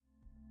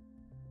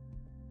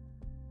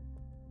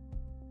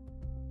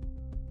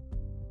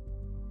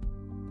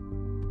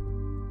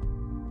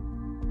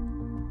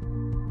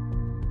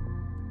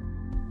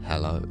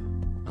Hello,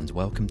 and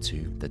welcome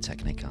to the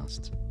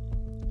Technicast.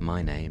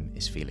 My name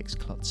is Felix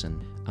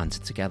Klotzen, and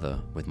together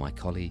with my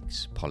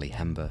colleagues Polly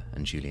Hember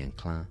and Julien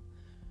Klein,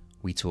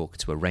 we talk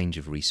to a range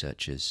of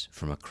researchers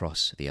from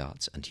across the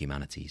arts and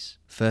humanities.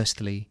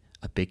 Firstly,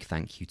 a big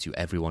thank you to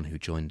everyone who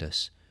joined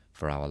us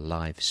for our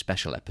live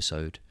special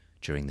episode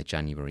during the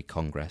January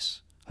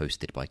Congress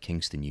hosted by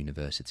Kingston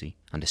University,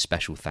 and a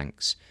special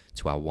thanks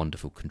to our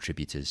wonderful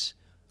contributors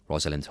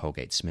Rosalind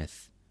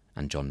Holgate-Smith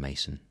and John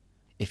Mason.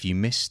 If you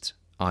missed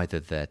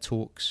either their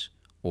talks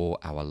or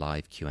our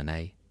live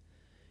Q&A,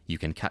 you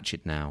can catch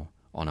it now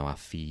on our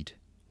feed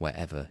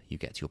wherever you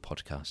get your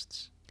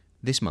podcasts.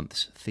 This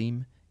month's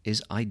theme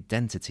is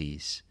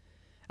identities,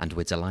 and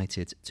we're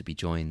delighted to be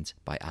joined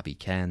by Abby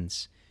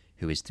Cairns,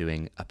 who is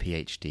doing a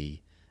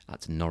PhD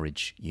at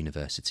Norwich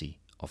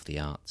University of the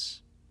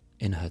Arts.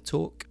 In her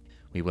talk,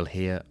 we will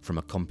hear from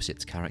a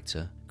composite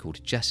character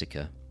called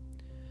Jessica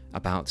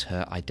about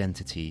her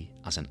identity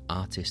as an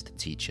artist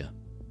teacher.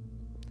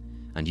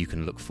 And you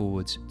can look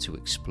forward to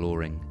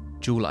exploring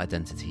dual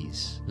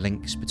identities,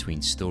 links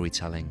between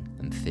storytelling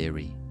and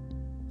theory,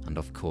 and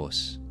of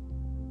course,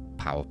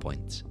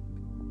 PowerPoint.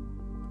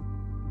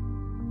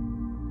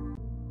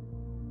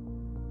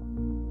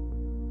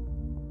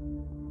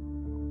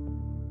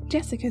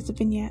 Jessica's a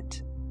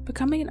vignette,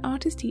 becoming an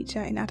artist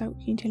teacher in adult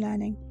community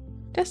learning.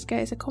 Jessica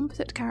is a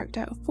composite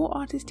character of 4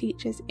 artist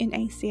teachers in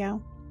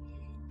ACL.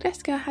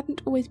 Jessica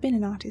hadn't always been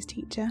an artist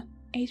teacher.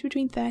 Aged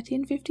between 30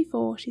 and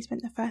 54, she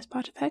spent the first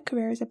part of her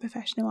career as a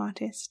professional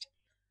artist.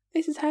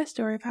 This is her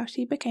story of how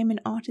she became an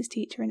artist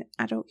teacher in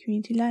adult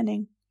community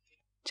learning.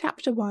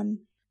 Chapter 1.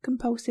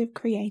 Compulsive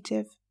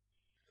Creative.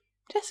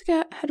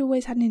 Jessica had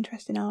always had an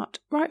interest in art,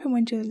 right from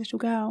when she was a little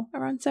girl,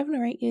 around 7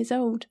 or 8 years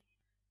old.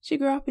 She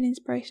grew up in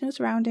inspirational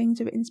surroundings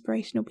with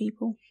inspirational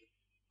people.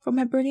 From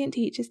her brilliant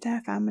teachers to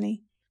her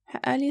family, her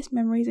earliest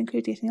memories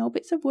include getting old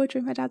bits of wood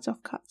from her dad's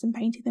offcuts and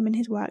painting them in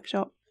his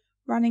workshop,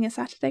 running a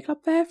Saturday club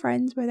for her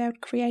friends where they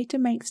would create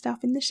and make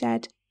stuff in the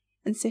shed,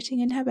 and sitting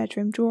in her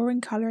bedroom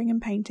drawing, colouring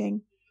and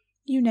painting.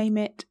 You name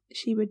it,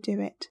 she would do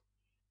it.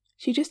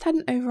 She just had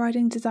an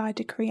overriding desire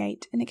to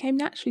create, and it came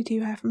naturally to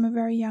her from a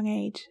very young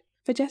age.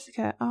 For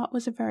Jessica, art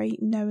was a very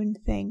known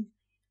thing.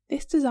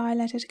 This desire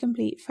led her to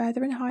complete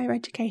further and higher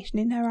education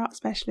in her art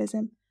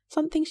specialism,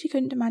 something she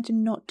couldn't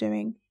imagine not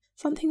doing,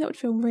 something that would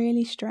feel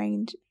really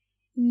strange.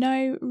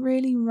 No,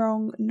 really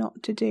wrong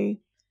not to do.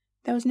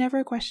 There was never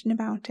a question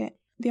about it.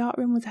 The art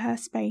room was her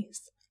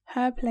space,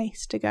 her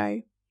place to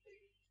go.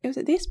 It was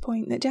at this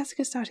point that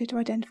Jessica started to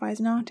identify as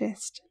an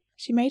artist.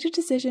 She made a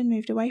decision,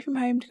 moved away from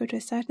home to go to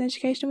a certain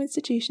educational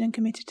institution and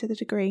committed to the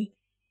degree.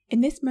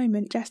 In this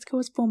moment, Jessica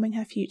was forming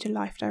her future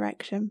life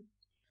direction.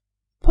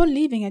 Upon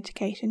leaving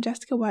education,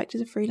 Jessica worked as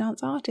a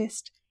freelance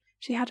artist.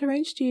 She had her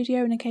own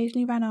studio and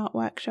occasionally ran art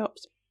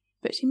workshops,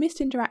 but she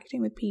missed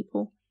interacting with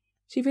people.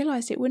 She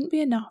realised it wouldn't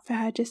be enough for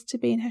her just to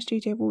be in her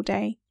studio all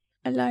day,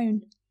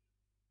 alone.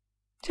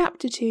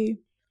 Chapter 2.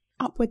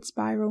 Upward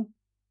Spiral.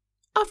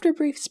 After a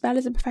brief spell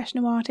as a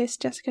professional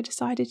artist, Jessica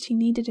decided she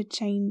needed a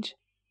change.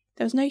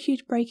 There was no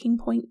huge breaking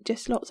point,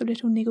 just lots of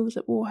little niggles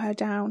that wore her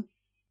down.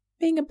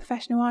 Being a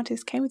professional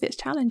artist came with its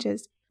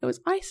challenges. It was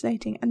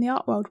isolating and the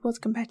art world was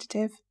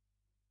competitive.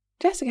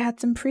 Jessica had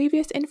some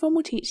previous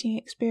informal teaching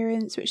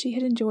experience which she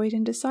had enjoyed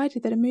and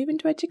decided that a move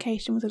into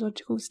education was a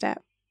logical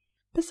step.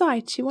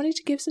 Besides, she wanted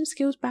to give some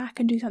skills back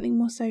and do something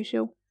more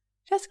social.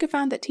 Jessica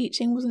found that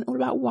teaching wasn't all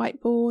about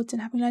whiteboards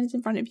and having learners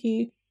in front of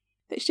you,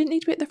 that she didn't need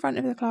to be at the front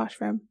of the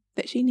classroom,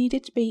 that she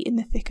needed to be in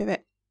the thick of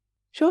it.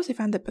 She also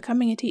found that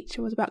becoming a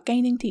teacher was about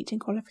gaining teaching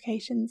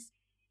qualifications.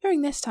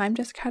 During this time,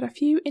 Jessica had a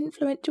few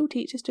influential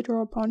teachers to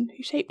draw upon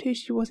who shaped who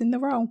she was in the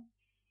role.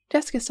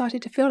 Jessica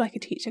started to feel like a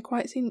teacher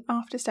quite soon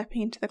after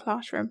stepping into the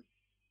classroom.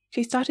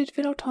 She started to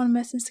feel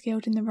autonomous and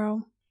skilled in the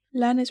role.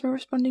 Learners were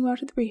responding well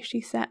to the brief she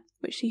set,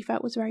 which she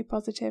felt was very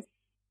positive.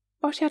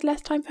 While she had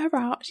less time for her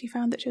art, she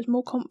found that she was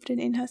more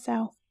confident in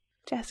herself.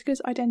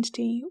 Jessica's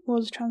identity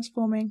was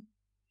transforming.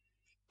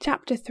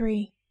 Chapter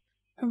 3.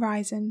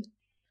 Horizon.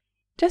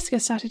 Jessica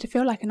started to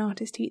feel like an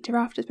artist teacher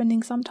after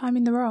spending some time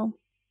in the role.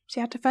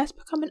 She had to first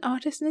become an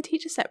artist and a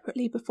teacher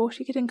separately before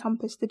she could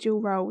encompass the dual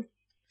role.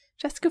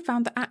 Jessica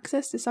found that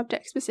access to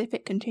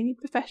subject-specific continued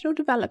professional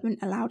development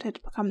allowed her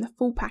to become the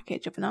full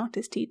package of an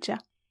artist teacher.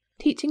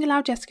 Teaching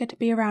allowed Jessica to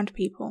be around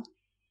people.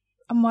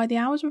 And while the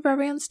hours were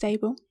very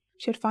unstable,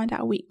 she would find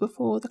out a week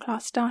before the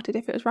class started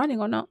if it was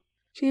running or not,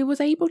 she was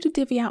able to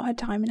divvy out her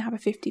time and have a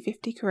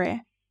 50-50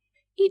 career.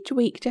 Each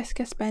week,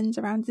 Jessica spends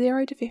around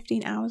 0 to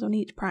 15 hours on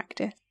each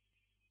practice.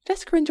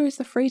 Jessica enjoys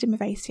the freedom of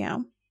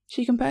ACL.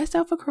 She can put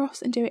herself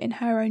across and do it in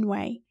her own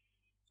way.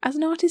 As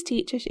an artist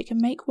teacher, she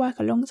can make work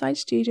alongside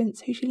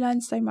students who she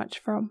learns so much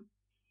from.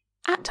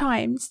 At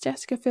times,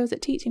 Jessica feels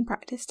that teaching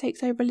practice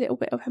takes over a little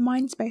bit of her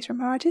mind space from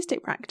her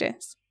artistic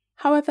practice.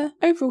 However,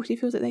 overall she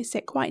feels that they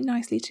sit quite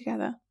nicely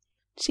together.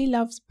 She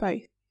loves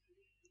both.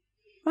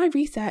 My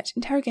research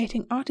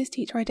interrogating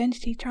artist-teacher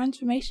identity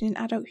transformation in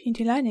adult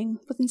community learning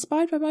was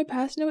inspired by my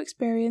personal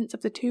experience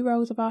of the two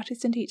roles of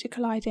artist and teacher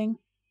colliding,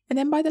 and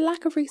then by the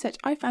lack of research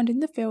I found in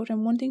the field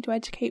and wanting to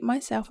educate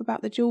myself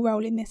about the dual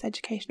role in this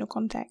educational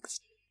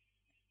context.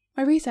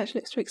 My research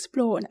looks to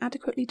explore and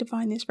adequately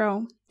define this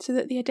role so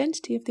that the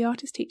identity of the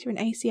artist teacher in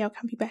ACL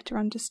can be better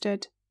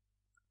understood.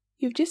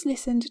 You've just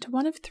listened to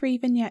one of 3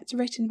 vignettes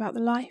written about the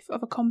life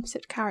of a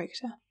composite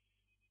character.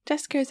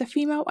 Jessica is a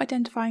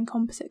female-identifying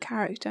composite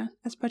character,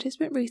 as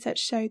participant research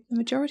showed the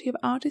majority of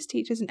artist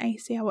teachers in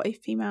ACL are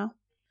female,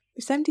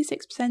 with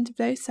 76% of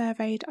those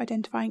surveyed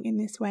identifying in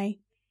this way.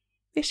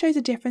 This shows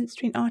a difference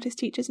between artist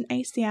teachers in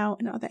ACL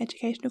and other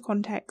educational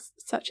contexts,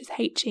 such as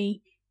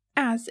HE,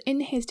 as,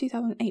 in his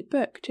 2008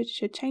 book,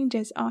 Should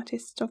Changes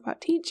Artists Talk About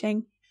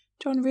Teaching,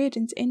 John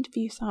Reardon's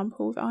interview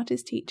sample of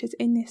artist teachers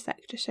in this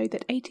sector showed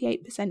that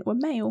 88% were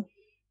male.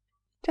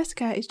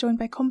 Jessica is joined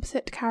by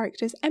composite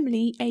characters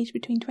Emily, aged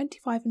between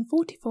 25 and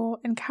 44,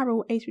 and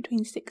Carol, aged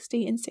between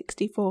 60 and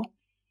 64.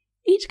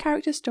 Each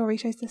character's story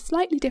shows a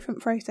slightly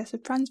different process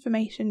of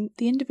transformation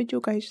the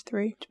individual goes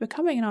through to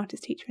becoming an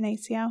artist teacher in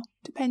ACL,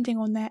 depending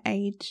on their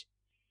age.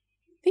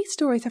 These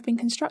stories have been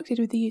constructed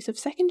with the use of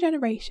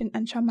second-generation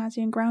and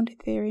Chalmasian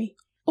grounded theory,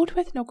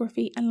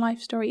 autoethnography and life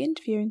story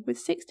interviewing with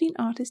 16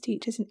 artist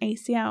teachers in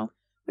ACL,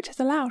 which has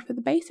allowed for the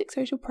basic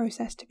social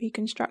process to be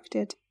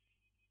constructed.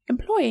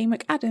 Employing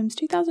McAdams'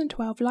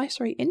 2012 life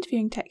story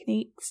interviewing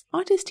techniques,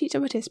 artist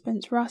teacher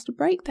participants were asked to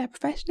break their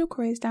professional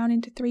careers down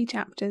into 3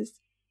 chapters: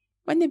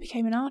 when they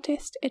became an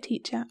artist, a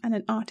teacher, and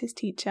an artist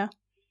teacher.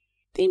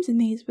 Themes in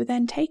these were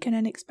then taken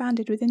and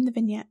expanded within the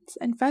vignettes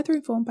and further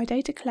informed by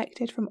data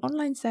collected from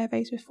online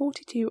surveys with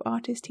 42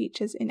 artist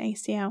teachers in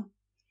ACL.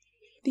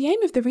 The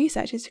aim of the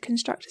research is to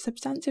construct a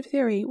substantive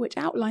theory which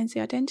outlines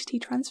the identity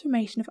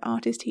transformation of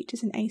artist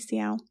teachers in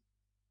ACL,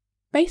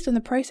 based on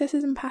the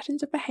processes and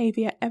patterns of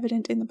behaviour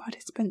evident in the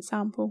participant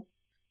sample.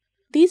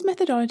 These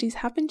methodologies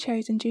have been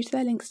chosen due to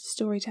their links to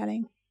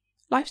storytelling.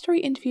 Life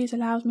story interviews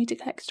allows me to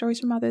collect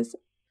stories from others,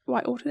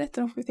 while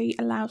autoethnography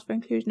allows for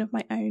inclusion of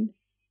my own,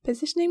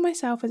 positioning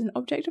myself as an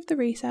object of the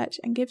research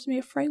and gives me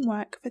a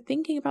framework for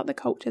thinking about the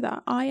culture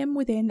that I am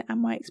within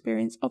and my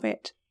experience of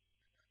it.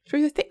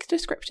 Through the thick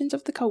descriptions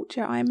of the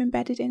culture I am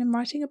embedded in and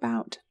writing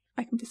about,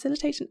 I can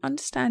facilitate an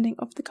understanding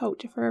of the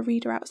culture for a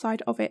reader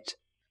outside of it.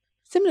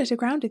 Similar to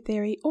grounded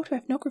theory,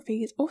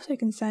 autoethnography is also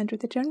concerned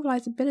with the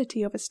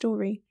generalizability of a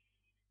story,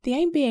 the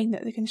aim being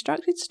that the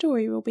constructed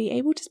story will be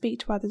able to speak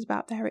to others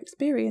about their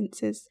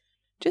experiences,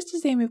 just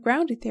as the aim of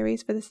grounded theory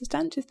is for the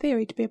substantive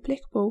theory to be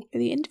applicable to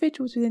the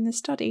individuals within the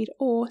studied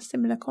or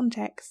similar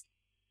context.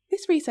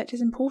 This research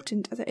is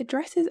important as it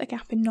addresses a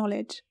gap in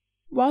knowledge.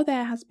 While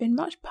there has been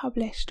much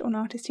published on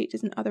artist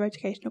teachers in other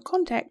educational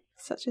contexts,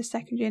 such as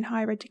secondary and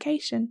higher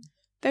education,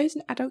 those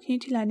in adult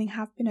community learning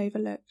have been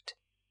overlooked.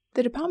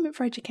 The Department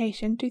for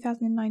Education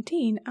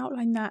 2019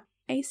 outlined that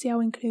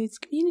ACL includes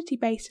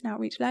community-based and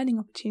outreach learning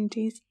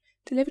opportunities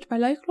delivered by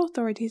local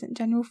authorities and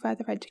general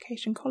further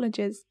education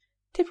colleges.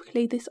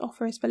 Typically, this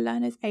offer is for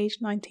learners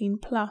aged 19+.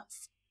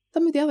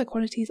 Some of the other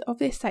qualities of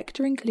this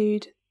sector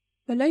include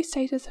the low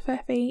status of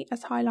FE,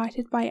 as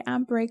highlighted by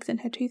Anne Briggs in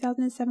her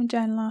 2007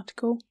 journal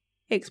article,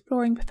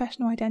 Exploring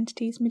Professional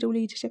Identities, Middle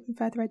Leadership in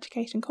Further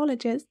Education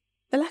Colleges,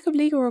 the lack of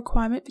legal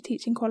requirement for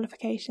teaching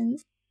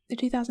qualifications, the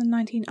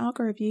 2019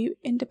 ARGA Review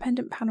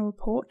Independent Panel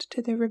Report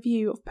to the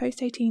Review of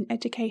Post-18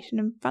 Education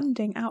and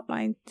Funding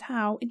outlines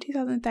how, in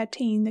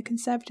 2013, the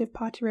Conservative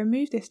Party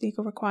removed this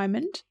legal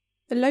requirement,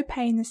 the low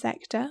pay in the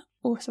sector,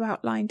 also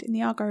outlined in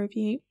the ARGA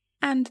Review,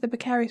 and the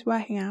precarious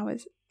working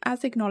hours,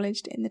 as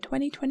acknowledged in the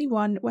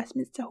 2021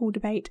 Westminster Hall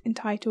debate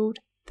entitled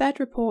Third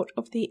Report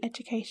of the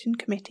Education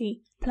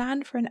Committee,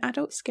 Plan for an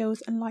Adult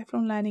Skills and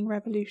Lifelong Learning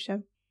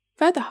Revolution.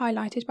 Further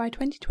highlighted by a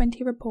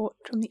 2020 report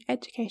from the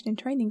Education and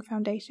Training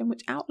Foundation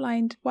which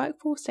outlined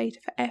workforce data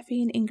for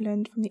FE in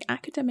England from the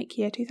academic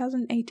year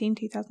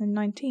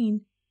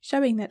 2018-2019,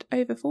 showing that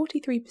over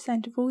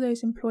 43% of all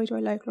those employed by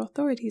local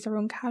authorities are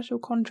on casual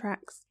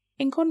contracts,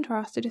 in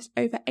contrast to just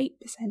over 8%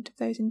 of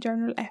those in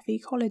general FE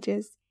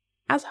colleges.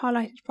 As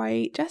highlighted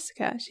by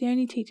Jessica, she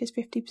only teaches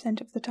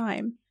 50% of the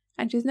time,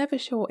 and she's never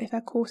sure if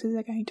her courses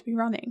are going to be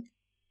running.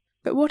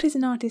 But what is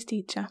an artist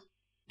teacher?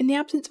 In the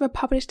absence of a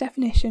published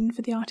definition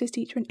for the artist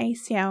teacher in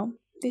ACL,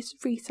 this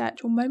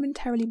research will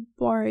momentarily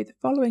borrow the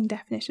following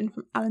definition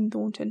from Alan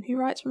Thornton, who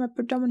writes from a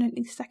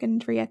predominantly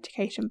secondary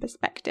education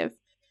perspective.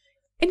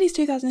 In his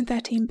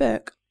 2013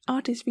 book,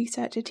 Artist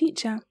Researcher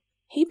Teacher,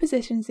 he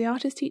positions the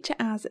artist teacher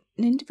as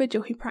an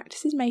individual who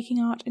practices making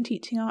art and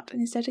teaching art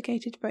and is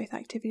dedicated to both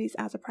activities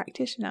as a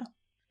practitioner.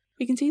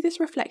 We can see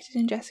this reflected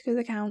in Jessica's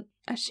account,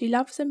 as she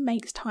loves and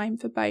makes time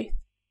for both.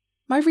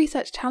 My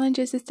research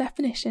challenges this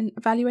definition,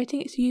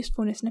 evaluating its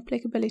usefulness and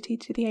applicability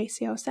to the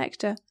ACL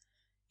sector.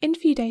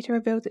 Interview data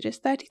revealed that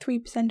just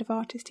 33% of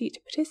artist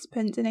teacher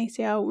participants in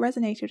ACL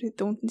resonated with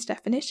Thornton's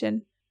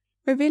definition,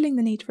 revealing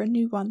the need for a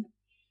new one.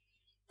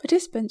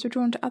 Participants were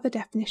drawn to other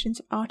definitions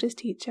of artist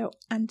teacher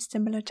and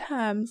similar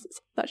terms,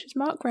 such as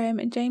Mark Graham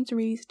and James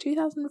Ree's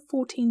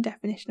 2014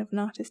 definition of an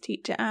artist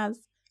teacher as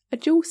a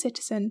dual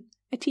citizen,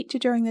 a teacher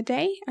during the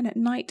day and at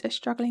night a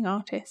struggling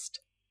artist.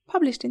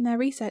 Published in their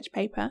research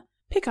paper,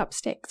 Pick Up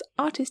Sticks,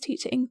 Artist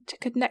Teacher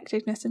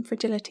Interconnectedness and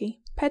Fragility,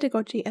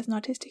 Pedagogy as an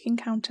Artistic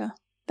Encounter.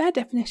 Their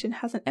definition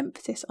has an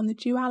emphasis on the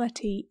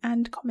duality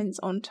and comments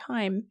on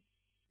time.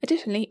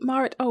 Additionally,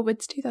 Marit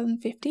Olbert's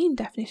 2015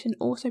 definition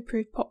also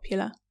proved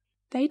popular.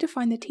 They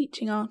define the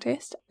teaching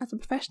artist as a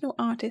professional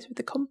artist with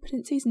the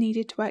competencies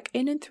needed to work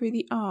in and through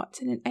the arts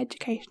in an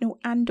educational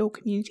and/or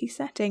community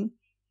setting.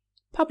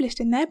 Published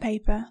in their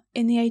paper,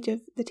 In the Age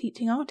of the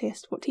Teaching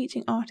Artist, What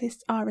Teaching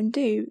Artists Are and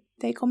Do,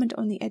 they comment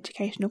on the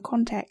educational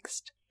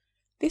context.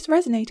 This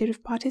resonated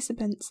with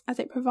participants as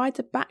it provides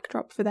a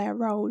backdrop for their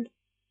role.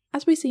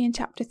 As we see in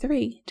Chapter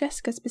 3,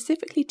 Jessica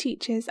specifically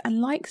teaches and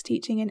likes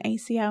teaching in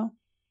ACL.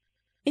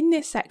 In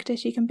this sector,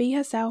 she can be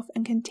herself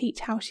and can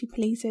teach how she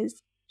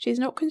pleases. She is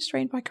not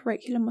constrained by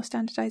curriculum or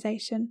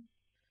standardisation.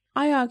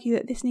 I argue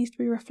that this needs to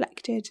be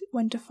reflected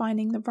when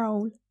defining the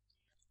role.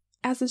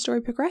 As the story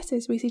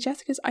progresses, we see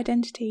Jessica's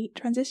identity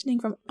transitioning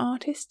from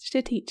artist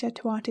to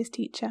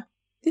artist-teacher.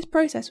 This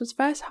process was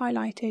first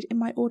highlighted in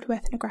my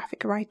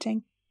autoethnographic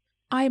writing.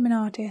 I am an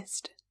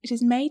artist. It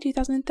is May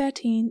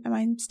 2013 and I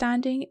am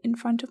standing in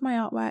front of my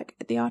artwork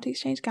at the Art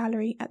Exchange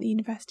Gallery at the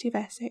University of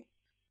Essex.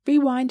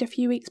 Rewind a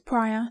few weeks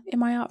prior, in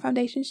my Art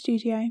Foundation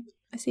studio,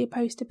 I see a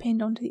poster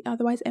pinned onto the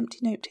otherwise empty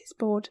notice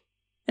board.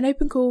 An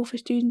open call for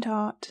student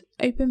art,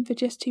 open for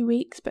just 2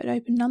 weeks but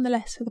open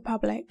nonetheless for the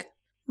public.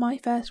 My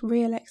first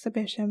real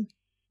exhibition.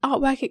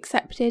 Artwork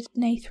accepted,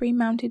 an A3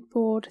 mounted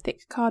board,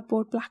 thick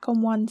cardboard, black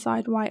on one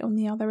side, white on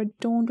the other,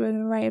 adorned with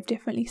an array of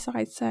differently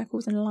sized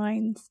circles and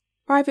lines.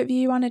 Private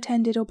view,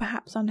 unattended or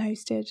perhaps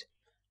unhosted.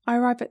 I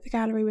arrive at the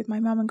gallery with my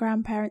mum and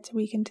grandparents a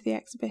week into the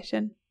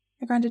exhibition.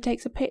 My granddad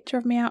takes a picture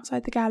of me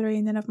outside the gallery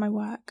and then of my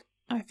work.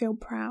 I feel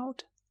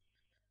proud.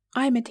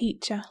 I am a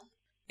teacher.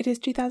 It is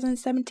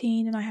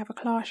 2017 and I have a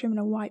classroom and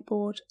a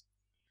whiteboard.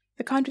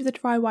 The kind with the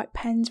dry white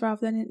pens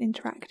rather than an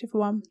interactive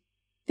one.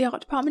 The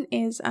art department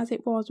is, as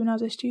it was when I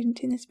was a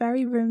student in this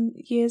very room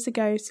years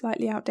ago,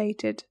 slightly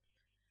outdated.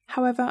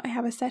 However, I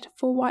have a set of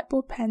 4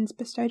 whiteboard pens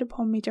bestowed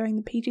upon me during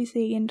the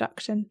PGCE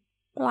induction.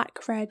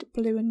 Black, red,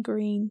 blue and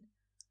green.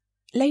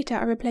 Later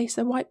I replaced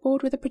the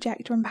whiteboard with a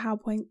projector and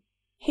PowerPoint.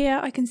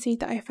 Here I can see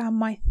that I found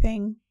my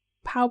thing.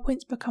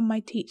 PowerPoints become my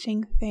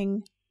teaching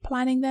thing.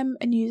 Planning them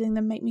and using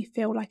them make me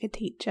feel like a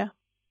teacher.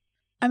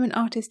 I'm an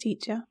artist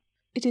teacher.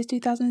 It is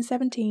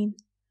 2017.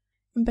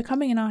 In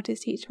becoming an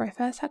artist teacher, I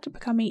first had to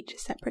become each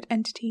as separate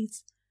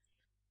entities.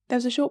 There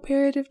was a short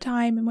period of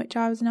time in which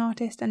I was an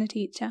artist and a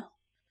teacher.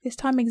 This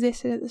time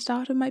existed at the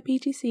start of my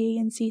PGCE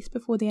and ceased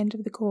before the end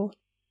of the course.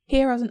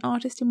 Here I was an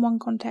artist in one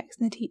context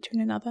and a teacher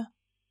in another.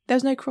 There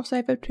was no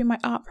crossover between my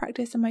art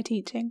practice and my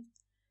teaching.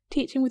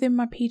 Teaching within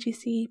my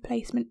PGCE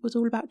placement was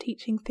all about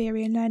teaching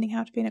theory and learning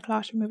how to be in a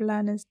classroom with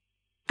learners.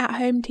 At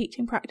home,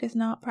 teaching practice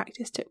and art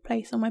practice took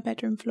place on my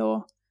bedroom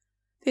floor.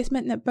 This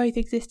meant that both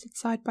existed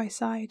side by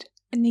side,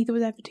 and neither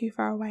was ever too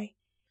far away,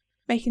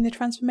 making the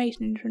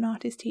transformation into an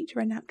artist teacher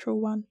a natural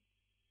one.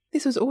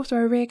 This was also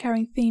a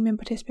recurring theme in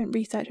participant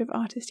research with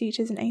artist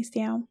teachers in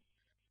ACL.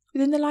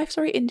 Within the life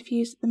story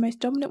interviews, the most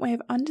dominant way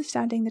of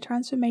understanding the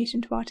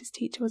transformation to artist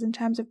teacher was in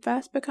terms of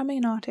first becoming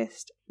an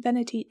artist, then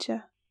a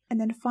teacher, and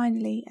then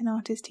finally an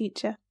artist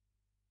teacher.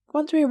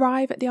 Once we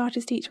arrive at the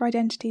artist teacher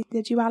identity,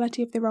 the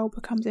duality of the role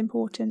becomes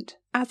important,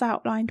 as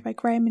outlined by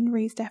Graham and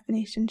Ree's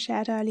definition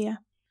shared earlier.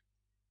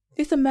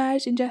 This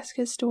emerged in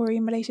Jessica's story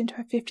in relation to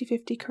her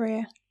 50-50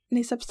 career, and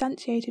is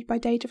substantiated by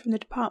data from the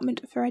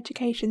Department for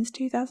Education's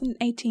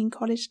 2018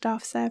 College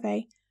Staff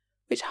Survey,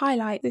 which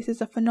highlight this as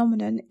a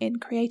phenomenon in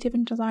creative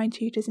and design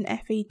tutors in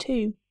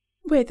FE2,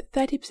 with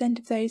 30%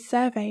 of those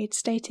surveyed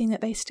stating that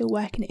they still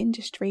work in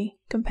industry,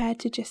 compared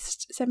to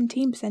just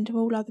 17% of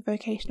all other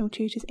vocational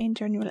tutors in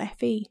general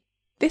FE.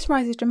 This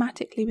rises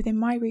dramatically within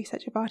my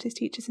research of artist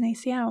teachers in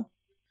ACL,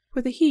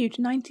 with a huge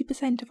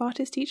 90% of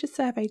artist teachers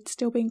surveyed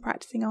still being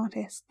practicing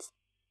artists,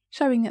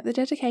 showing that the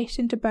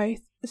dedication to both,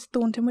 as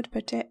Thornton would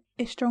put it,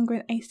 is stronger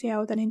in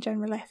ACL than in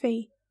general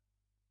FE.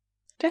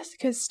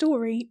 Jessica's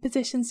story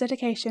positions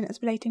dedication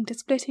as relating to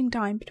splitting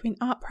time between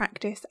art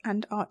practice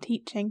and art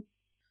teaching.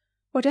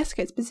 While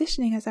Jessica is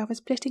positioning herself as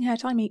splitting her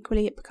time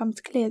equally, it becomes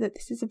clear that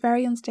this is a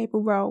very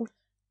unstable role.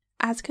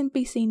 As can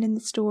be seen in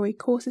the story,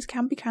 courses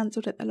can be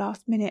cancelled at the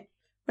last minute,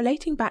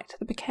 relating back to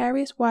the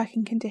precarious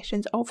working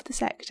conditions of the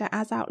sector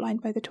as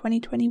outlined by the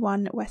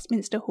 2021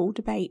 Westminster Hall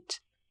debate.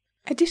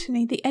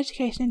 Additionally, the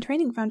Education and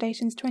Training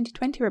Foundation's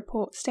 2020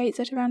 report states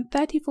that around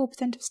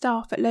 34% of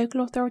staff at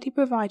local authority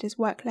providers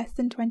work less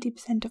than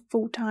 20% of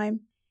full time.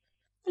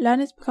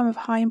 Learners become of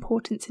high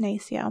importance in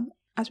ACL,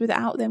 as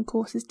without them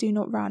courses do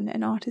not run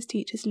and artist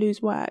teachers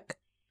lose work,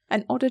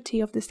 an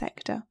oddity of the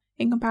sector,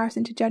 in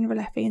comparison to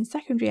general FE and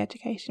secondary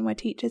education where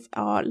teachers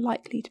are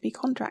likely to be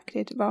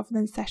contracted rather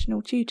than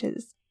sessional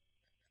tutors.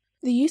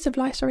 The use of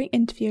life story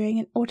interviewing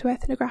and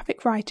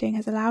autoethnographic writing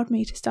has allowed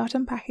me to start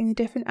unpacking the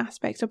different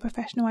aspects of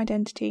professional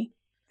identity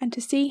and to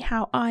see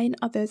how I and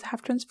others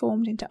have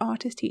transformed into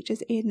artist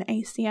teachers in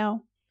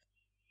ACL.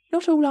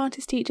 Not all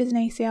artist teachers in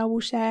ACL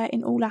will share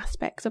in all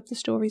aspects of the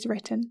stories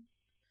written.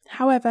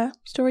 However,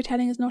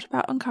 storytelling is not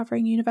about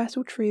uncovering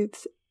universal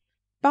truths,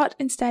 but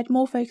instead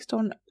more focused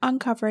on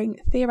uncovering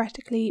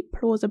theoretically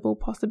plausible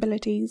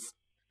possibilities.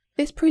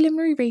 This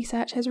preliminary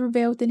research has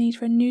revealed the need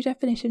for a new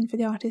definition for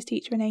the artist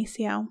teacher in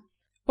ACL,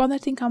 one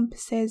that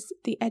encompasses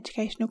the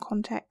educational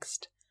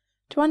context.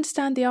 To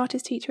understand the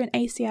artist teacher in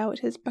ACL, it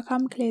has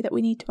become clear that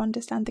we need to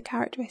understand the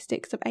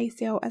characteristics of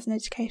ACL as an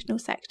educational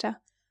sector,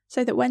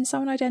 so that when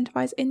someone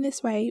identifies in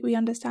this way, we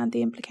understand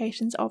the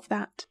implications of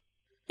that,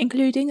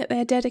 including that they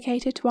are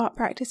dedicated to art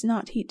practice and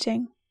art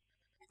teaching,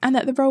 and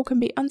that the role can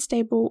be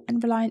unstable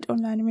and reliant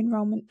on learner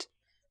enrolment,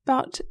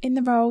 but in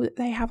the role that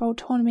they have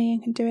autonomy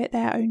and can do it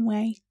their own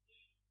way.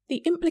 The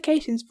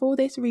implications for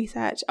this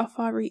research are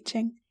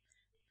far-reaching.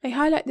 They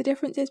highlight the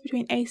differences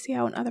between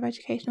ACL and other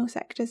educational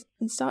sectors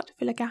and start to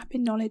fill a gap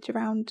in knowledge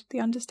around the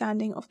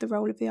understanding of the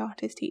role of the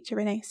artist teacher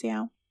in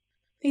ACL.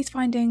 These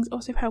findings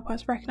also help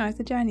us recognise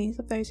the journeys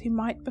of those who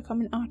might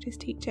become an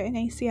artist teacher in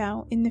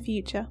ACL in the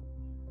future.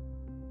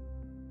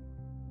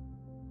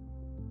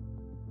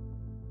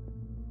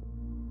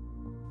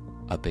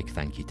 A big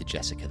thank you to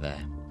Jessica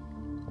there.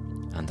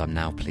 And I'm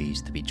now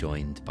pleased to be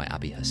joined by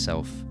Abby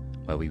herself,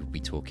 where we will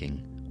be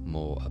talking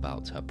more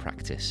about her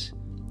practice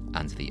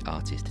and the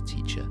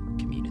artist-teacher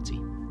community.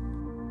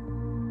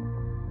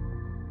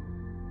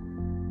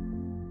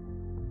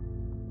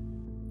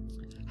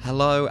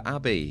 Hello,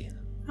 Abby.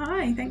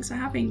 Hi, thanks for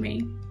having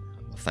me.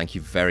 Well, thank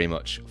you very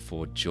much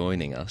for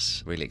joining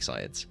us. Really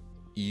excited.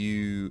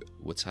 You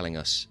were telling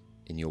us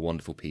in your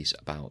wonderful piece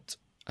about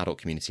adult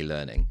community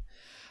learning,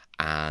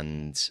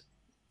 and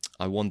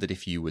I wondered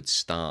if you would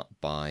start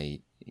by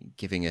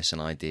giving us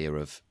an idea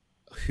of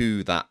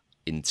who that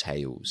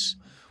entails.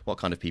 What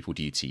kind of people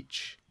do you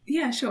teach?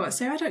 Yeah, sure.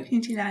 So adult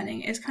community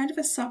learning is kind of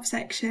a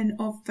subsection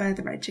of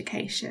further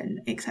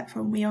education, except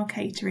for we are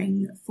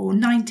catering for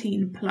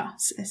 19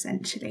 plus,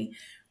 essentially,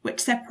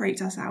 which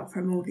separates us out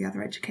from all the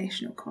other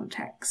educational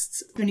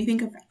contexts. When you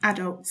think of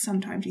adults,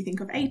 sometimes you think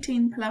of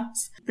 18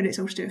 plus, but it's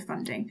all to do with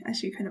funding,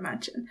 as you can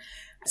imagine.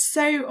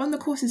 So on the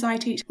courses I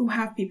teach, we'll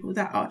have people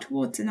that are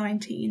towards the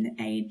 19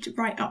 age,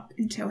 right up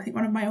until, I think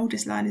one of my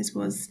oldest learners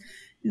was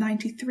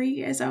 93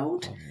 years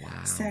old. Oh,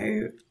 wow.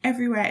 So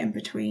everywhere in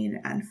between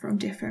and from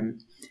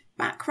different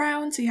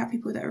backgrounds. So you have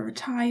people that are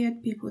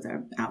retired, people that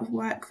are out of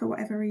work for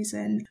whatever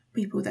reason,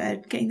 people that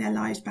are getting their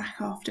lives back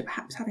after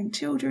perhaps having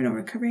children or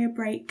a career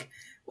break,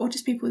 or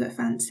just people that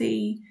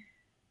fancy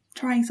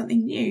trying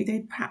something new.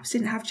 They perhaps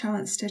didn't have a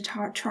chance to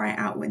try it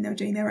out when they were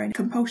doing their own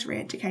compulsory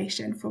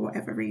education for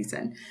whatever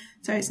reason.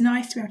 So it's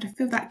nice to be able to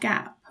fill that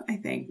gap, I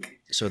think.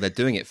 So they're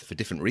doing it for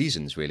different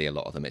reasons, really, a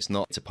lot of them. It's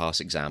not to pass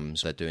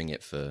exams, they're doing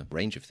it for a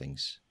range of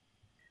things.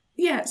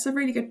 Yeah, it's a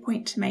really good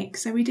point to make.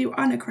 So we do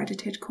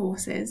unaccredited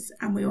courses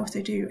and we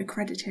also do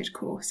accredited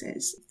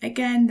courses.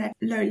 Again, they're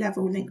low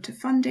level linked to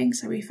funding,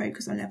 so we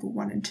focus on level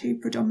 1 and 2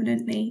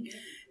 predominantly.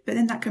 But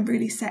then that can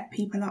really set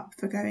people up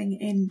for going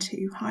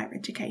into higher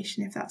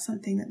education if that's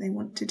something that they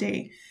want to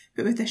do.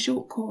 But with the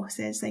short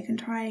courses, they can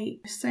try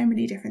so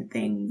many different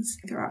things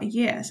throughout a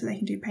year. So they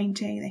can do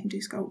painting, they can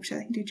do sculpture,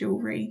 they can do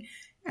jewellery.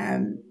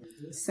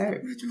 So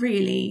it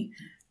really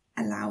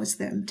allows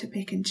them to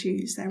pick and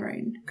choose their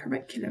own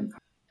curriculum.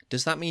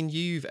 Does that mean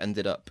you've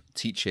ended up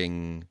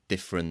teaching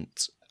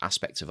different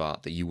aspects of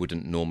art that you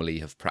wouldn't normally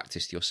have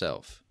practiced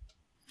yourself?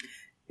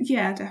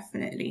 Yeah,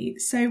 definitely.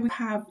 So we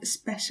have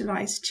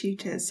specialised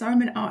tutors. So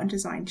I'm an art and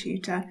design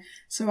tutor,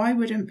 so I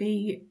wouldn't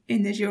be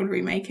in the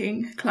jewellery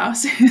making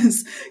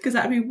classes because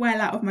that would be well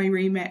out of my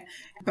remit.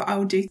 But I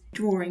will do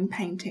drawing,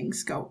 painting,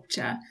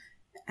 sculpture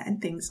and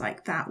things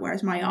like that.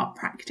 Whereas my art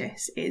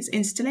practice is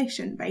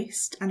installation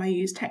based and I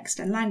use text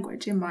and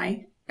language in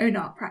my own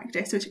art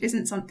practice, which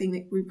isn't something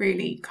that we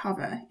really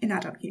cover in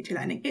adult community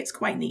learning. It's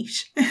quite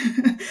niche.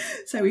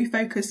 So we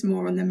focus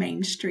more on the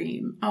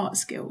mainstream art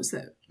skills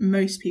that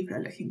most people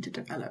are looking to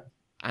develop.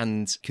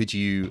 And could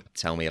you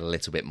tell me a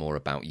little bit more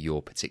about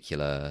your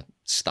particular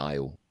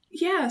style?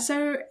 Yeah,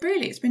 so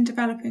really it's been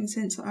developing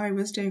since I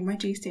was doing my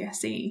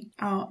GCSE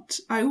art.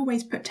 I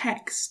always put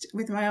text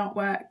with my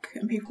artwork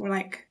and people were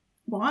like,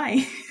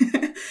 why?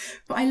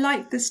 But I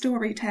like the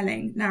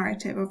storytelling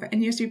narrative of it.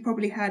 And as you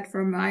probably heard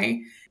from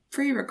my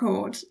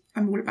pre-record,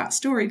 I'm all about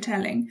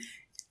storytelling.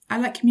 I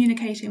like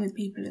communicating with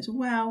people as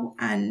well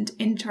and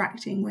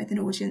interacting with an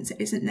audience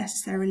that isn't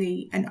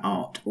necessarily an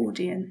art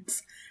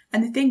audience.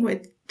 And the thing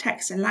with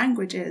text and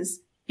language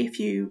is if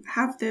you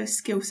have the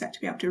skill set to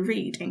be able to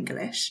read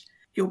English,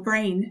 your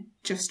brain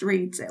just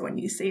reads it when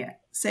you see it.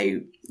 So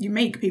you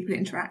make people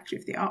interact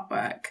with the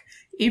artwork,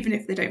 even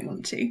if they don't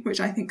want to, which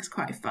I think is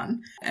quite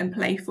fun and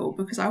playful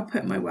because I'll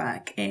put my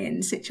work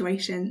in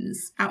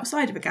situations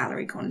outside of a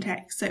gallery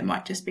context. So it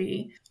might just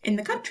be in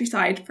the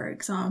countryside, for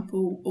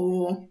example,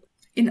 or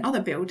in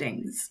other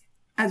buildings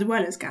as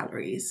well as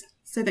galleries,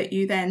 so that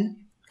you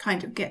then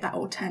kind of get that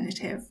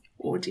alternative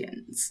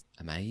audience.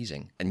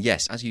 Amazing. And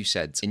yes, as you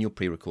said, in your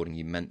pre-recording,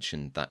 you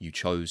mentioned that you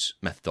chose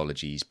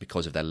methodologies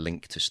because of their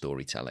link to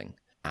storytelling.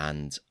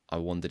 And I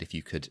wondered if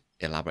you could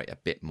elaborate a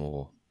bit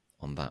more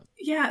on that.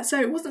 Yeah,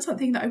 so it wasn't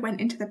something that I went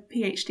into the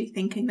PhD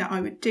thinking that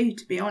I would do,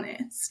 to be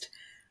honest.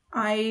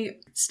 I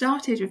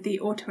started with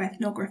the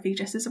autoethnography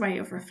just as a way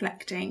of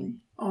reflecting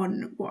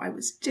on what I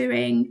was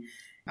doing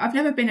I've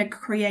never been a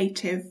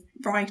creative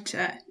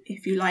writer,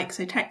 if you like,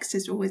 so text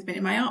has always been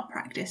in my art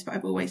practice, but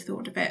I've always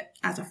thought of it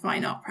as a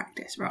fine art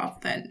practice rather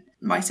than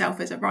myself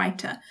as a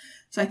writer.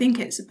 So I think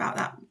it's about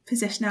that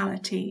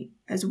positionality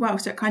as well.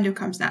 So it kind of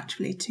comes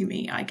naturally to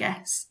me, I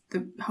guess,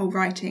 the whole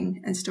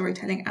writing and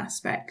storytelling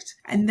aspect.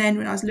 And then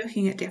when I was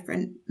looking at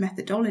different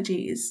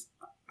methodologies,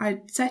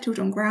 I settled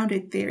on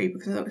grounded theory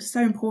because it was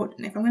so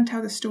important. If I'm going to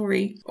tell the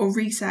story or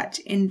research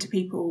into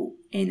people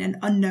in an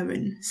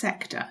unknown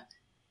sector,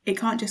 it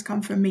can't just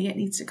come from me, it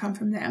needs to come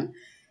from them.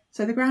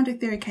 So the grounded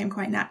theory came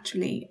quite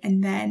naturally,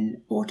 and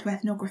then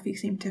autoethnography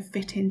seemed to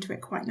fit into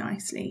it quite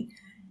nicely.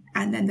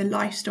 And then the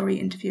life story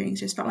interviewing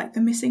just felt like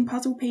the missing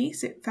puzzle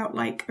piece. It felt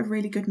like a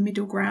really good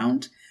middle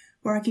ground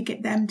where I could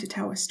get them to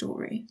tell a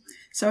story.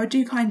 So I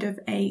do kind of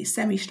a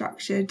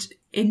semi-structured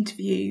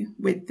interview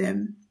with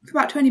them for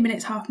about 20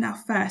 minutes, half an hour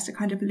first to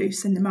kind of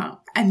loosen them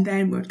up. And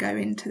then we'd go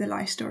into the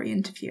life story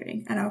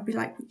interviewing. And I'll be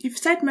like, you've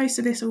said most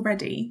of this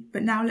already,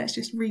 but now let's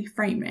just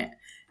reframe it.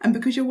 And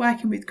because you're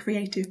working with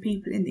creative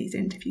people in these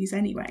interviews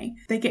anyway,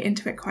 they get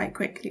into it quite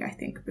quickly, I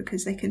think,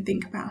 because they can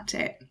think about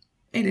it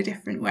in a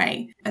different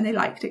way. And they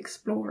liked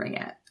exploring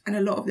it. And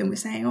a lot of them were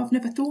saying, oh, I've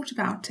never thought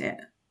about it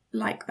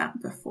like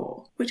that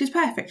before, which is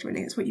perfect,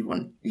 really. It's what you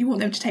want. You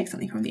want them to take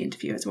something from the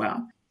interview as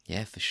well.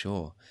 Yeah, for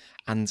sure.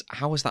 And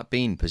how has that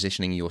been,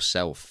 positioning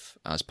yourself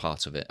as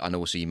part of it? And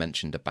also you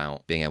mentioned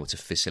about being able to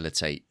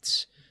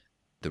facilitate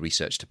the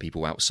research to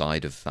people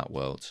outside of that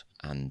world,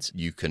 and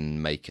you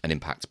can make an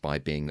impact by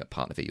being a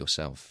part of it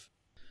yourself.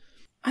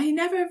 I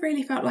never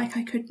really felt like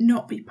I could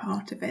not be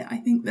part of it. I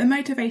think the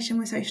motivation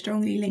was so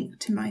strongly linked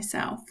to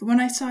myself.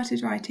 When I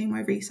started writing my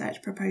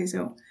research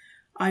proposal,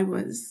 I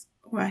was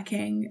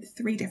working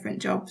 3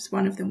 different jobs.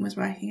 One of them was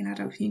working in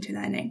adult community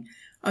learning.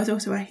 I was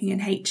also working in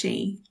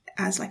HE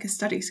as like a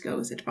study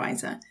skills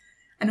advisor.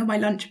 And on my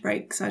lunch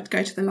breaks, I'd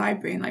go to the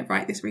library and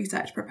write this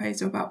research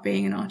proposal about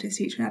being an artist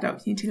teacher in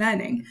adult community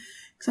learning.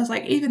 So I was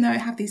like, even though I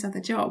have these other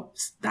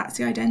jobs, that's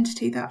the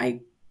identity that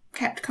I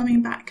kept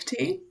coming back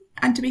to.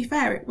 And to be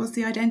fair, it was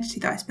the identity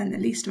that I spent the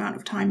least amount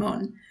of time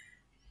on,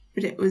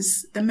 but it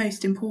was the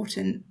most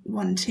important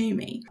one to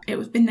me. It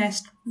was been there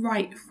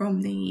right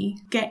from the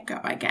get-go,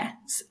 I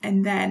guess.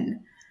 And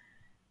then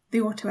the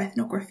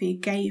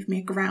autoethnography gave me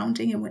a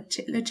grounding in which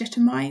it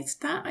legitimised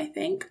that, I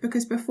think,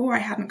 because before I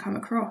hadn't come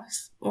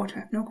across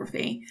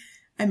autoethnography.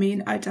 I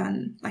mean, I'd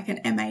done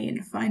an MA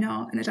in fine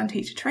art and I'd done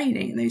teacher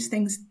training, and those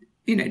things,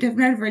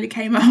 never really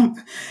came up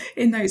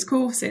in those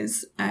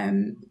courses.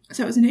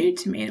 So it was new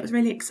to me, and it was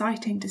really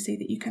exciting to see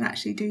that you can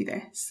actually do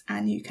this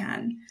and you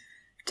can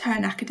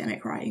turn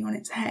academic writing on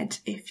its head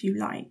if you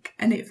like.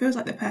 And it feels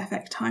like the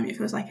perfect time. It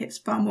feels like it's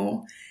far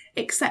more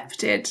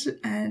accepted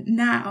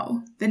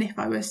now than if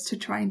I was to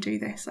try and do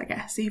this, I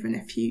guess, even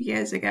a few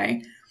years ago.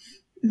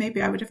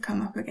 Maybe I would have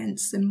come up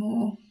against some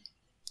more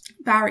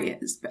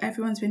barriers, but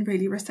everyone's been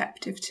really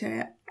receptive to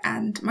it.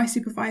 And my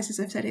supervisors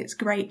have said it's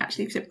great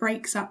actually because it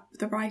breaks up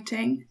the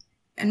writing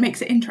and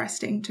makes it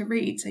interesting to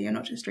read. So you're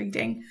not just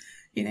reading,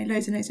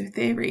 loads and loads of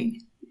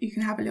theory. You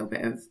can have a little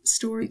bit of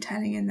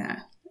storytelling in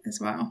there as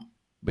well.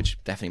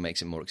 Which definitely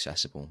makes it more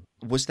accessible.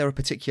 Was there a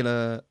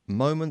particular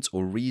moment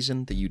or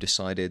reason that you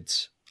decided,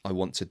 I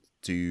want to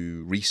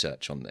do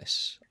research on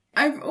this?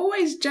 I've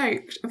always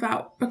joked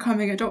about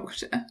becoming a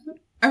doctor.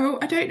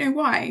 I don't know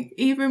why.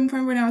 Even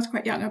from when I was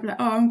quite young, I'd be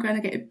like, I'm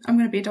going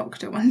to be a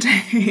doctor one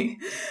day.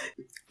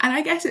 And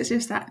I guess it's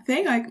just that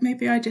thing.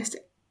 Maybe I just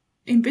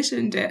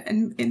envisioned it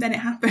and then it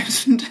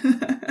happened.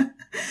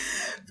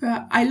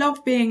 But I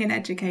love being in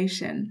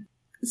education.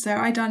 So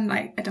I done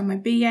my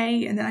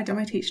BA, and then I done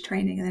my teacher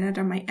training, and then I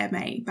done my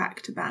MA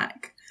back to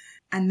back.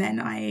 And then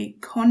I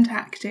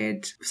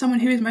contacted someone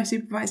who is my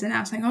supervisor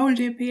now saying, I want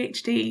to do a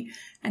PhD.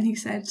 And he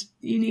said,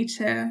 you need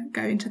to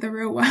go into the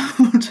real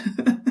world.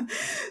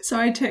 So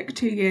I took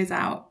 2 years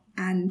out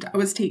and I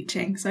was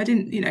teaching. So I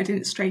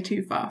didn't stray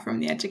too far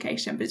from the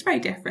education, but it's very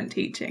different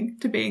teaching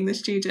to being the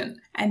student.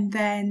 And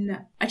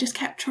then I just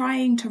kept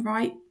trying to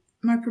write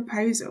my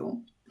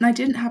proposal. And I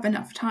didn't have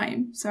enough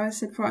time. So I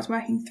said before, I was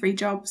working 3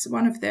 jobs.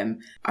 One of them,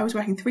 I was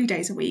working 3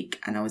 days a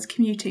week and I was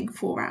commuting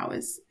 4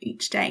 hours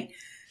each day.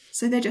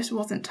 So there just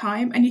wasn't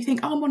time. And you think,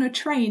 I'm on a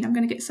train, I'm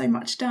going to get so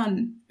much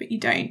done. But you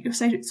don't. You're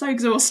so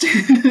exhausted.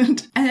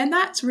 And then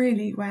that's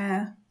really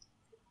where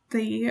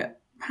the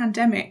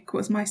pandemic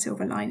was my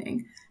silver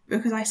lining,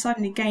 because I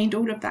suddenly gained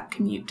all of that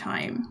commute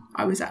time.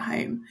 I was at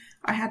home.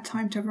 I had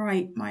time to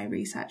write my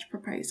research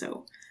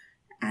proposal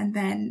and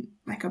then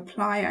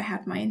apply. I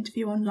had my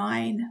interview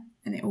online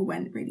and it all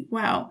went really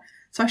well.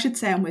 So I should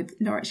say I'm with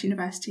Norwich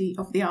University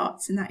of the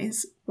Arts, and that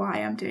is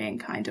why I'm doing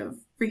kind of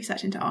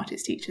research into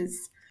artist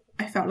teachers.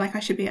 I felt like I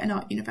should be at an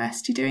art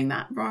university doing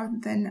that rather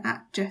than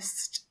at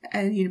just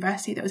a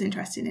university that was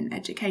interested in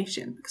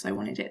education, because I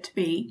wanted it to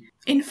be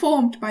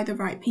informed by the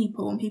right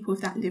people and people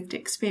with that lived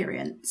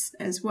experience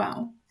as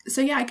well. So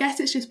yeah, I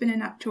guess it's just been a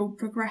natural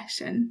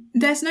progression.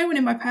 There's no one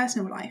in my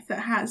personal life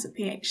that has a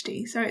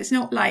PhD, so it's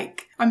not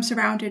like I'm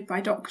surrounded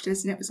by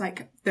doctors and it was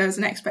like there was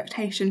an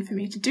expectation for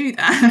me to do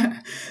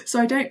that.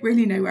 So I don't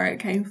really know where it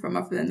came from,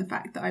 other than the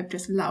fact that I've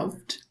just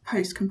loved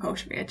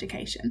post-compulsory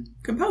education.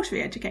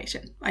 Compulsory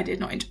education, I did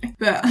not enjoy.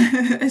 But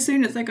as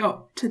soon as I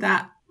got to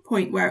that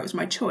point where it was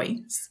my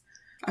choice,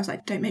 I was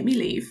like, don't make me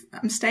leave.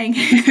 I'm staying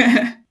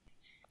here.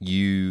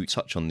 You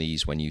touch on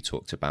these when you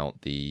talked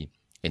about the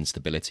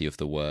instability of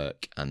the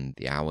work and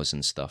the hours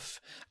and stuff,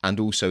 and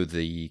also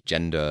the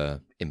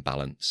gender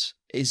imbalance.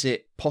 Is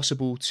it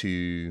possible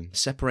to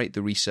separate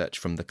the research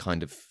from the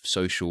kind of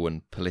social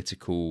and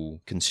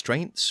political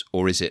constraints,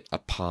 or is it a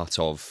part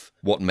of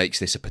what makes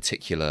this a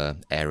particular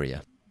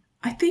area?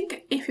 I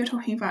think if you're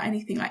talking about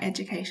anything like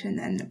education,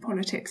 then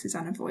politics is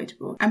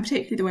unavoidable. And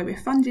particularly the way we're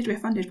funded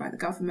by the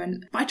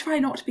government. But I try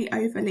not to be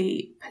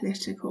overly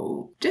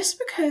political, just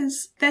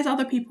because there's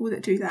other people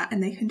that do that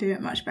and they can do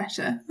it much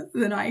better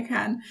than I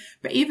can.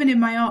 But even in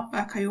my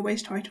artwork, I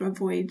always try to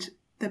avoid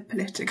the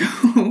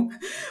political.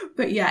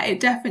 But yeah, it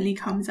definitely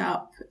comes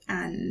up.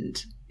 And,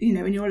 you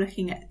know, when you're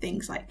looking at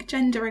things like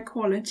gender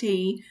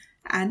equality,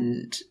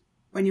 and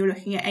when you're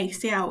looking at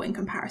ACL in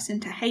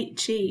comparison to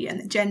HE and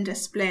the gender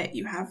split,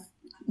 you have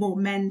more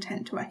men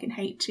tend to work in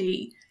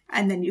HE,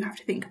 and then you have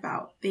to think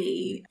about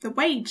the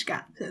wage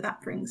gap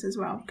that brings as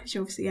well, because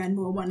you obviously earn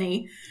more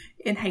money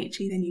in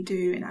HE than you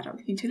do in adult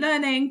community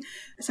learning.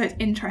 So it's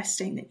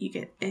interesting that you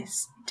get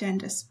this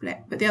gender split.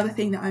 But the other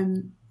thing that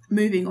I'm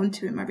moving on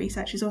to in my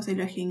research is also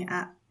looking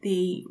at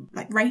the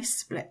race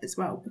split as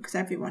well, because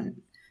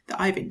everyone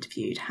that I've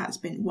interviewed has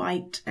been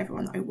white.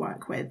 Everyone that I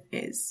work with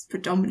is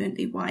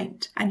predominantly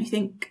white. And you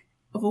think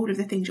of all of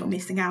the things you're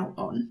missing out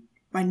on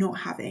by not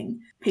having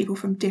people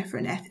from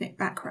different ethnic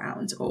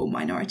backgrounds or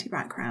minority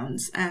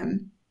backgrounds,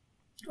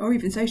 or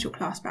even social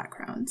class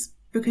backgrounds,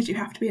 because you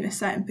have to be in a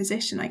certain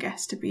position, I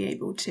guess, to be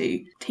able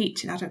to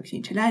teach in adult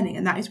community learning.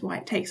 And that is why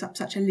it takes up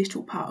such a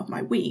little part of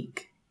my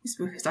week, is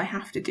because I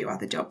have to do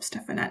other jobs to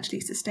financially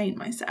sustain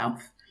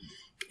myself,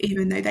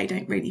 even though they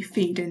don't really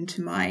feed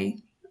into my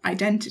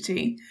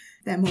identity.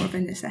 They're more of a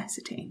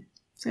necessity.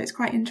 So it's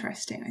quite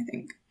interesting, I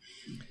think.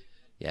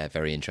 Yeah,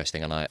 very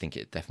interesting. And I think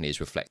it definitely is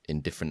reflected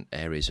in different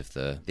areas of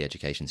the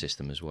education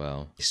system as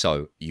well.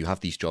 So you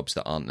have these jobs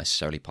that aren't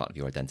necessarily part of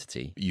your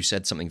identity. You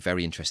said something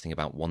very interesting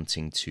about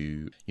wanting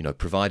to,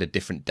 provide a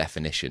different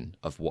definition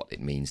of what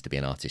it means to be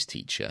an artist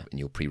teacher in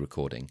your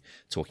pre-recording,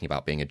 talking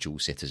about being a dual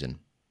citizen.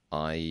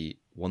 I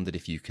wondered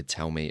if you could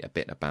tell me a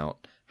bit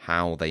about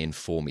how they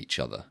inform each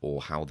other or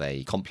how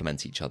they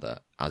complement each other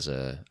as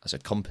a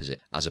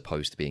composite, as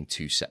opposed to being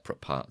two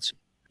separate parts.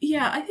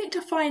 Yeah, I think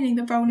defining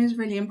the role is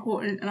really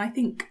important, and I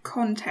think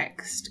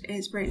context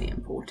is really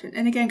important.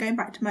 And again, going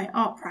back to my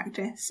art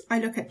practice, I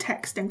look at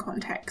text and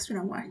context when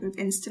I'm working with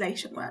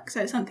installation work.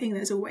 So it's something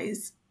that's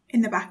always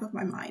in the back of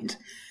my mind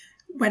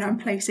when I'm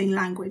placing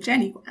language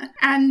anywhere.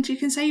 And you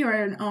can say you're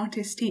an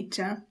artist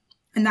teacher,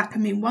 and that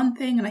can mean one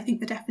thing. And I think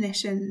the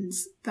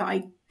definitions that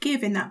I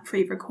give in that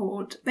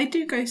pre-record, they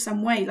do go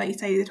some way. Like you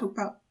say, they talk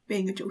about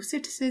being a dual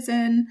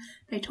citizen,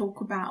 they talk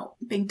about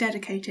being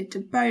dedicated to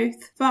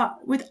both, but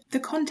with the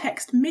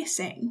context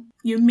missing,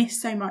 you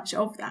miss so much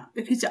of that,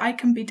 because I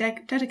can be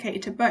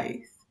dedicated to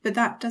both, but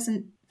that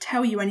doesn't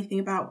tell you anything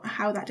about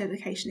how that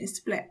dedication is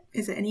split.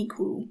 Is it an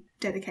equal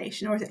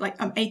dedication, or is it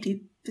like I'm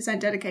 80%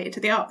 dedicated to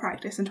the art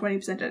practice and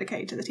 20%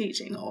 dedicated to the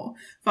teaching, or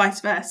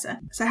vice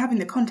versa? So having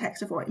the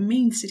context of what it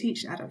means to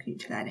teach in adult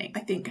community learning, I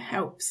think,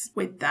 helps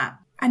with that.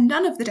 And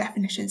none of the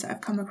definitions that I've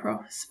come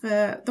across,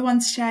 for the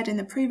ones shared in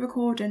the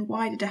pre-record and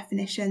wider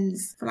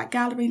definitions for like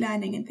gallery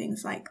learning and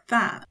things like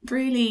that,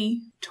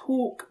 really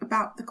talk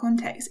about the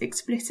context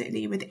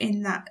explicitly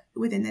within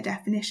the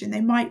definition.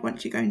 They might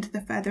want you to go into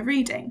the further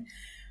reading,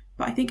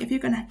 but I think if you're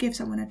going to give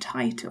someone a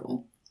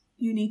title,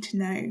 you need to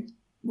know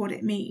what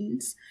it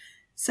means.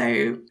 So,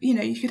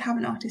 you could have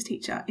an artist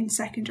teacher in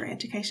secondary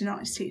education, an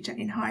artist teacher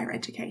in higher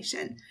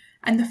education.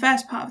 And the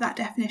first part of that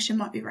definition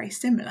might be very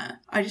similar.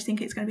 I just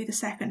think it's going to be the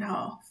second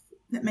half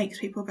that makes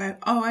people go,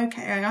 oh,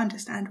 okay, I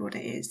understand what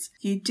it is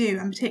you do.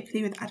 And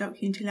particularly with adult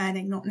community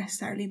learning not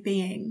necessarily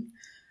being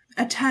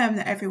a term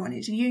that everyone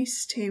is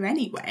used to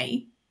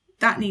anyway,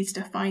 that needs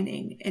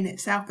defining in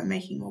itself and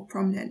making more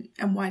prominent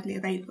and widely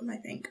available, I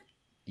think.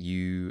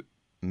 You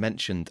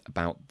mentioned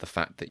about the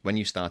fact that when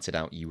you started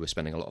out, you were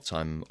spending a lot of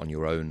time on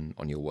your own,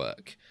 on your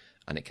work.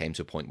 And it came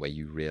to a point where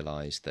you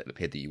realised that it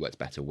appeared that you worked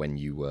better when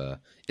you were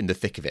in the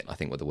thick of it, I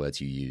think were the words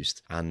you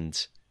used.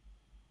 And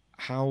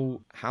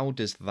how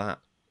does that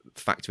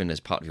factor in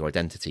as part of your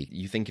identity?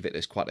 You think of it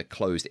as quite a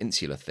closed,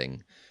 insular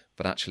thing,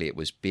 but actually it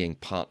was being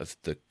part of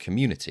the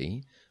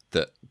community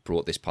that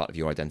brought this part of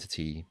your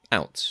identity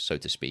out, so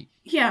to speak.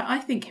 Yeah, I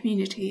think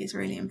community is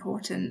really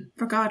important,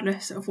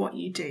 regardless of what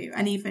you do,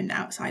 and even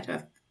outside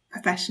of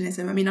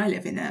professionalism. I mean, I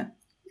live in a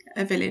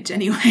village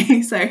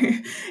anyway, so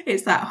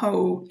it's that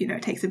whole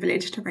it takes a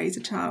village to raise a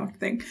child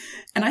thing,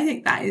 and I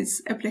think that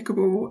is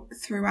applicable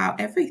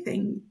throughout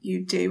everything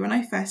you do. When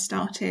I first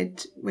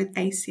started with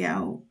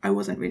ACL, I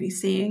wasn't really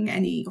seeing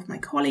any of my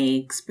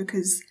colleagues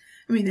because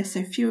there's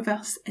so few of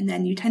us, and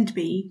then you tend to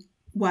be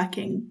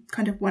working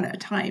kind of one at a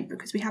time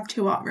because we have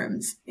 2 art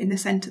rooms in the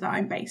centre that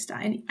I'm based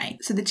at anyway.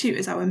 So the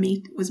tutors I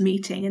was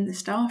meeting in the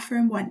staff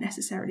room weren't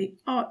necessarily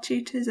art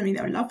tutors. They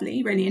were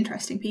lovely, really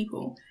interesting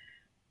people,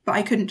 But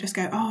I couldn't just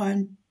go, oh,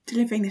 I'm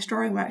delivering this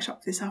drawing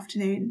workshop this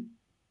afternoon.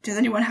 Does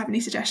anyone have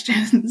any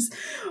suggestions?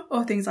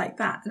 Or things like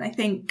that. And I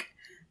think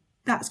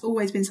that's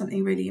always been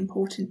something really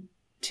important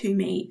to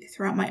me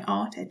throughout my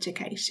art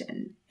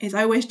education. Is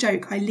I always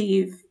joke I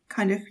leave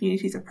kind of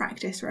communities of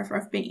practice wherever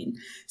I've been.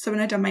 So when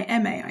I'd done my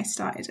MA, I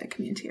started a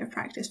community of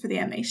practice for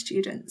the MA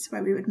students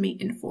where we would meet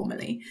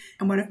informally.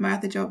 And one of my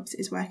other jobs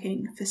is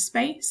working for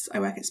Space. I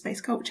work at Space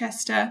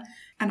Colchester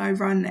and I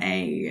run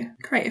a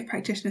creative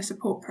practitioner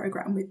support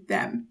programme with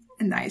them.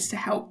 And that is to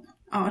help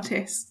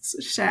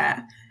artists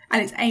share.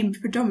 And it's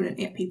aimed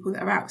predominantly at people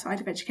that are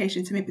outside of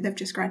education. So maybe they've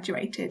just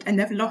graduated and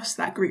they've lost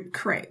that group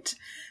crit.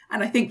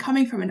 And I think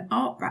coming from an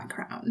art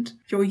background,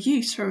 you're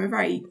used from a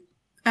very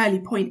early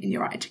point in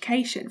your art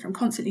education from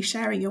constantly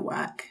sharing your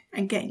work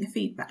and getting the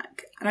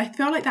feedback. And I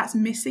feel like that's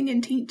missing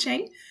in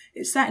teaching.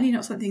 It's certainly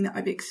not something that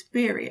I've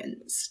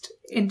experienced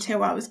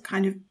until I was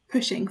kind of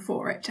pushing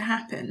for it to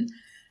happen.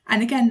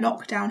 And again,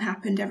 lockdown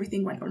happened,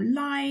 everything went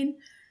online.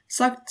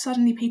 So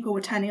suddenly people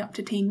were turning up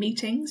to team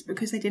meetings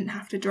because they didn't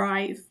have to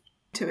drive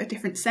to a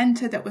different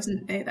centre that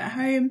wasn't near their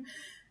home.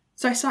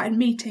 So I started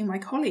meeting my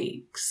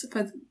colleagues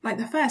for like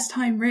the first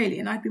time really,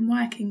 and I'd been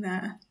working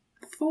there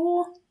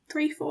for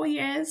 3-4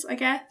 years, I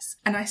guess.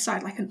 And I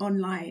started like an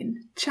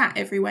online chat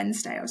every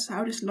Wednesday.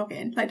 I'll just log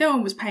in. Like no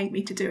one was paying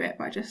me to do it,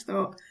 but I just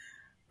thought,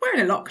 we're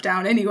in a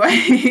lockdown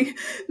anyway.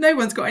 No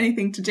one's got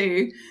anything to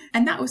do.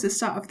 And that was the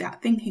start of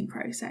that thinking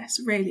process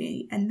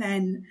really. And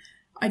then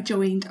I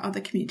joined other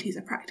communities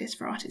of practice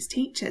for artist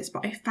teachers,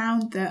 but I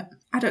found that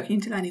adult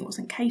community learning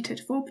wasn't catered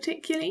for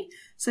particularly.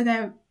 So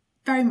they're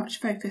very much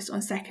focused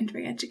on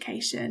secondary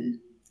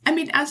education. I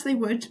mean, as they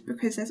would,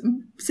 because there's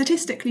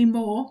statistically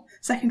more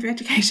secondary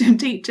education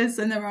teachers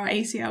than there are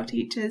ACL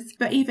teachers.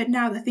 But even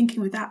now, the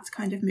thinking with that's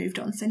kind of moved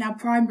on. So now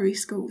primary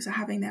schools are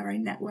having their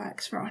own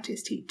networks for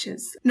artist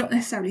teachers. Not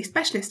necessarily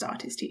specialist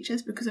artist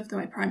teachers because of the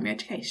way primary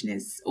education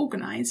is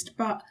organised,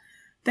 but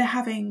they're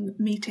having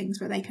meetings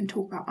where they can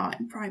talk about art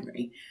in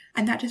primary.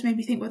 And that just made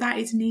me think, well, that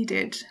is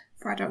needed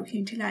for adult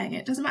community learning.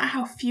 It doesn't matter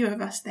how few of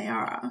us they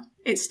are,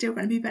 it's still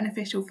going to be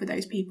beneficial for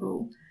those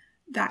people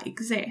that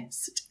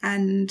exist.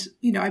 And,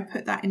 you know, I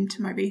put that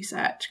into my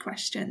research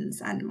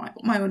questions and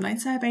my online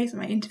surveys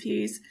and my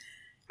interviews.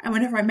 And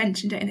whenever I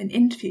mentioned it in an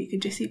interview, you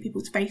could just see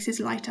people's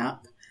faces light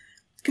up.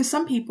 Because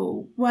some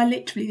people were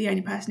literally the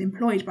only person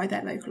employed by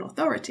their local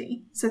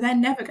authority. So they're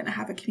never going to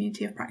have a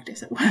community of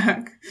practice at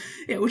work.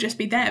 It will just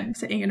be them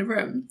sitting in a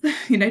room,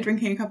 you know,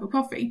 drinking a cup of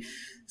coffee.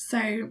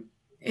 So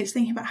it's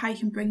thinking about how you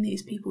can bring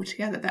these people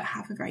together that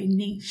have a very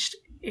niched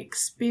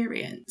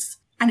experience.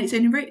 And it's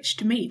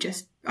enriched me.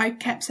 I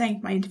kept saying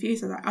to my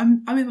interviews, I was like,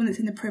 I'm the one that's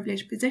in the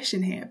privileged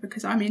position here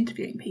because I'm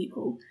interviewing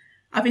people.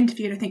 I've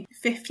interviewed, I think,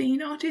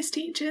 15 artist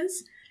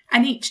teachers.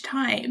 And each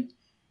time,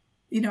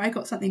 you know, I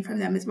got something from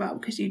them as well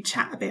because you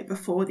chat a bit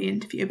before the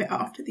interview, a bit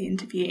after the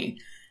interview,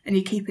 and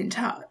you keep in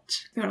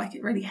touch. I feel like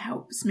it really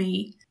helps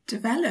me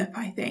develop,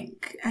 I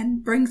think,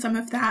 and bring some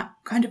of that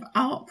kind of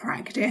art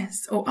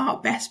practice or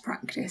art best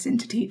practice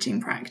into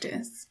teaching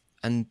practice.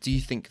 And do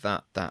you think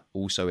that that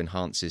also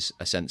enhances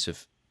a sense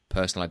of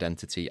personal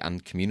identity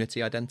and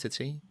community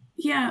identity?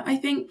 Yeah, I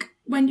think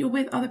when you're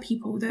with other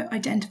people that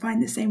identify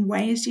in the same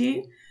way as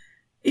you,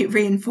 it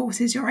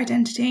reinforces your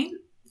identity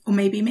or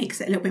maybe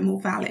makes it a little bit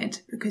more valid,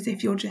 because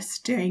if you're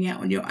just doing it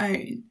on your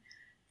own,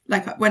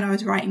 like when I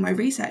was writing my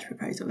research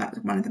proposal, that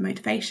was one of the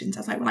motivations. I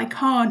was like, well, I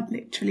can't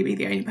literally be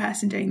the only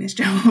person doing this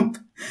job.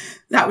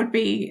 That would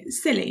be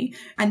silly.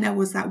 And there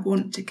was that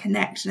want to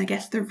connect. And I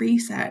guess the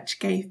research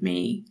gave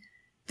me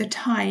the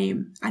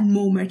time and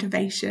more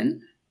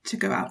motivation to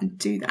go out and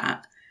do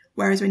that.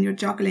 Whereas when you're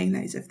juggling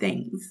those of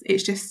things,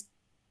 it's just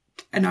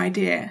an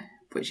idea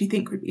which you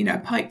think would, you know, a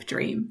pipe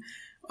dream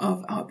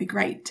of, oh, it'd be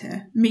great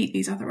to meet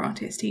these other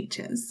artist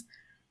teachers.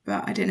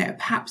 But I don't know,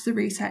 perhaps the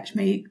research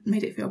made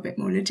it feel a bit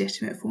more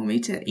legitimate for me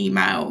to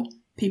email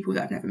people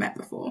that I've never met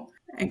before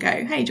and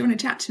go, hey, do you want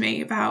to chat to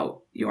me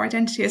about your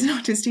identity as an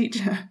artist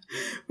teacher?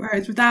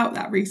 Whereas without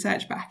that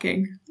research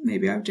backing,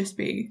 maybe I would just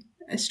be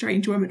a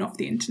strange woman off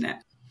the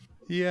internet.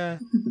 Yeah.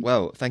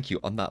 Well, thank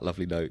you. On that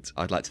lovely note,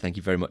 I'd like to thank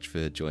you very much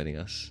for joining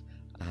us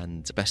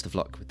and best of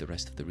luck with the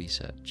rest of the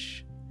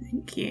research.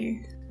 Thank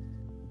you.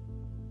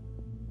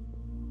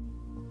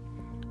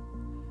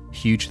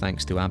 Huge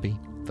thanks to Abby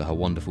for her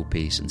wonderful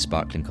piece and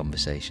sparkling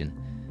conversation,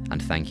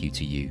 and thank you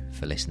to you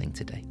for listening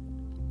today.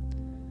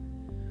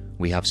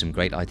 We have some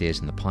great ideas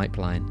in the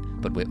pipeline,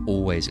 but we're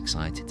always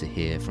excited to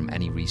hear from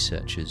any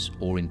researchers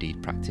or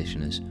indeed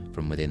practitioners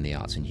from within the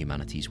arts and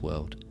humanities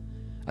world,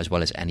 as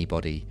well as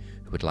anybody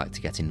who would like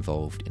to get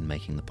involved in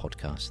making the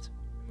podcast.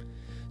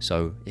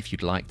 So if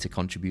you'd like to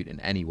contribute in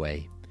any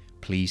way,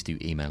 please do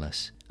email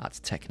us at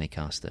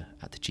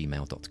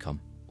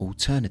technicaster@gmail.com.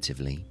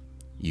 Alternatively,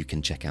 you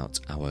can check out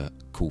our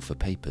call for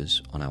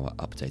papers on our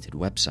updated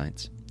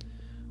website,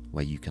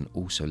 where you can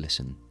also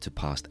listen to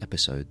past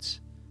episodes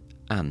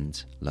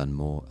and learn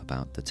more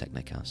about the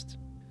Technicast.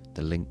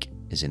 The link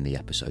is in the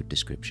episode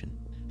description.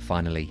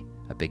 Finally,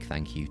 a big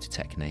thank you to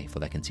Techne for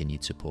their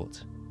continued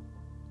support.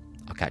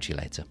 I'll catch you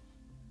later.